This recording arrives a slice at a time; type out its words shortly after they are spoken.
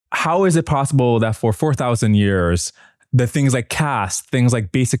how is it possible that for 4,000 years, the things like caste, things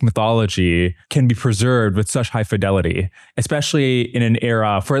like basic mythology can be preserved with such high fidelity, especially in an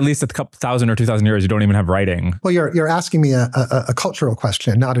era, for at least a couple thousand or 2,000 years, you don't even have writing? Well, you're asking me a cultural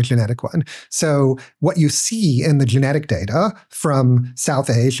question, not a genetic one. So what you see in the genetic data from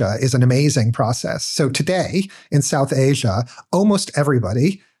South Asia is an amazing process. So today in South Asia, almost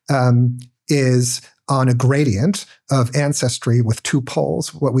everybody is on a gradient of ancestry with two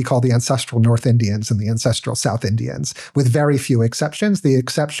poles, what we call the ancestral North Indians and the ancestral South Indians, with very few exceptions. The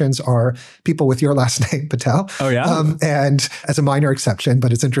exceptions are people with your last name, Patel. Oh, yeah? And as a minor exception,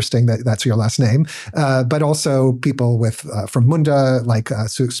 but it's interesting that that's your last name. But also people with from Munda, like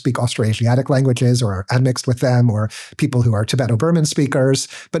who speak Austroasiatic languages or are admixed with them, or people who are Tibeto-Burman speakers.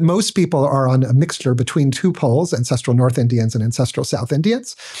 But most people are on a mixture between two poles, ancestral North Indians and ancestral South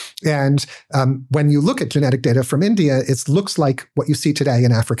Indians. And when you look at genetic data from India, it looks like what you see today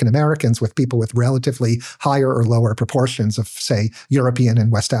in African Americans, with people with relatively higher or lower proportions of, say, European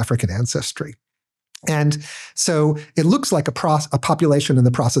and West African ancestry. And so it looks like a population in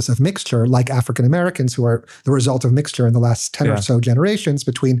the process of mixture, like African Americans, who are the result of mixture in the last 10 or so generations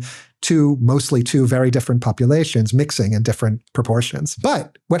between mostly two very different populations mixing in different proportions.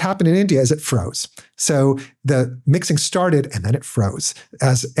 But what happened in India is it froze. So the mixing started and then it froze.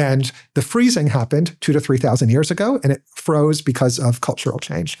 And the freezing happened 2,000 to 3,000 years ago, and it froze because of cultural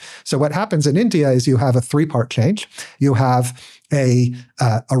change. So what happens in India is you have a three-part change. You have a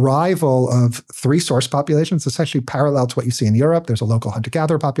arrival of three source populations, essentially parallel to what you see in Europe. There's a local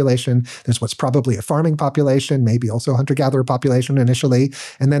hunter-gatherer population. There's what's probably a farming population, maybe also a hunter-gatherer population initially.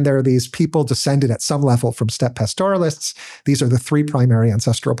 And then there are these people descended at some level from steppe pastoralists. These are the three primary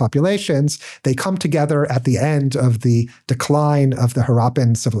ancestral populations. They come together at the end of the decline of the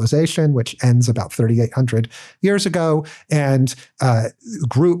Harappan civilization, which ends about 3,800 years ago. And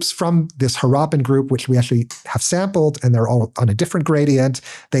groups from this Harappan group, which we actually have sampled, and they're all on a different gradient,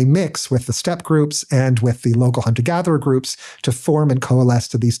 they mix with the steppe groups and with the local hunter-gatherer groups to form and coalesce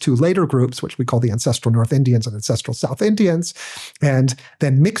to these two later groups, which we call the ancestral North Indians and ancestral South Indians. And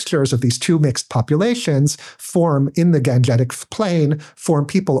then mixtures of these two mixed populations form in the Gangetic plain, form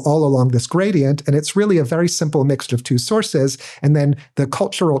people all along this gradient. And it's really a very simple mixture of two sources. And then the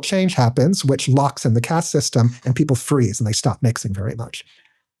cultural change happens, which locks in the caste system, and people freeze and they stop mixing very much.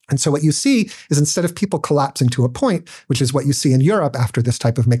 And so what you see is, instead of people collapsing to a point, which is what you see in Europe after this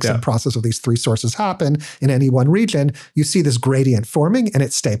type of mixing process of these three sources happen in any one region, you see this gradient forming and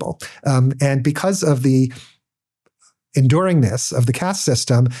it's stable. And because of the enduringness of the caste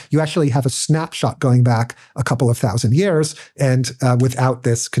system, you actually have a snapshot going back a couple of thousand years, and without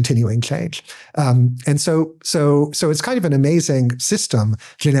this continuing change. And so it's kind of an amazing system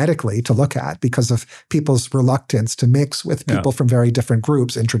genetically to look at, because of people's reluctance to mix with people from very different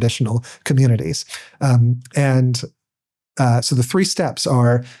groups in traditional communities. So the three steps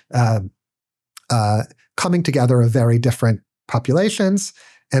are coming together of very different populations,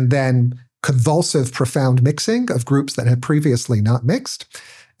 and then convulsive, profound mixing of groups that had previously not mixed,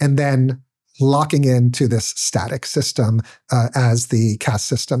 and then locking into this static system as the caste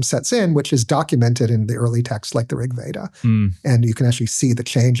system sets in, which is documented in the early texts like the Rig Veda. And you can actually see the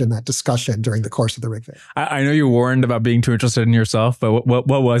change in that discussion during the course of the Rig Veda. I know you warned about being too interested in yourself, but what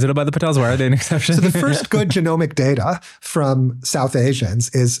was it about the Patels? Why are they an exception? So the first good genomic data from South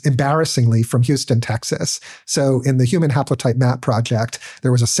Asians is embarrassingly from Houston, Texas. So in the Human Haplotype Map Project,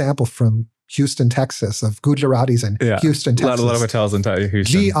 there was a sample from Houston, Texas, of Gujaratis in Houston, Texas. A lot of Patels in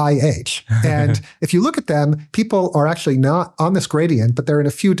Houston. GIH. And if you look at them, people are actually not on this gradient, but they're in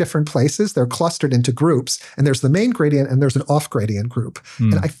a few different places. They're clustered into groups. And there's the main gradient and there's an off-gradient group.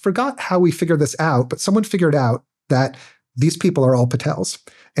 And I forgot how we figured this out, but someone figured out that these people are all Patels.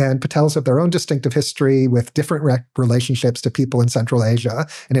 And Patels have their own distinctive history with different relationships to people in Central Asia.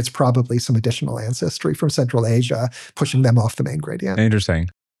 And it's probably some additional ancestry from Central Asia pushing them off the main gradient. Interesting.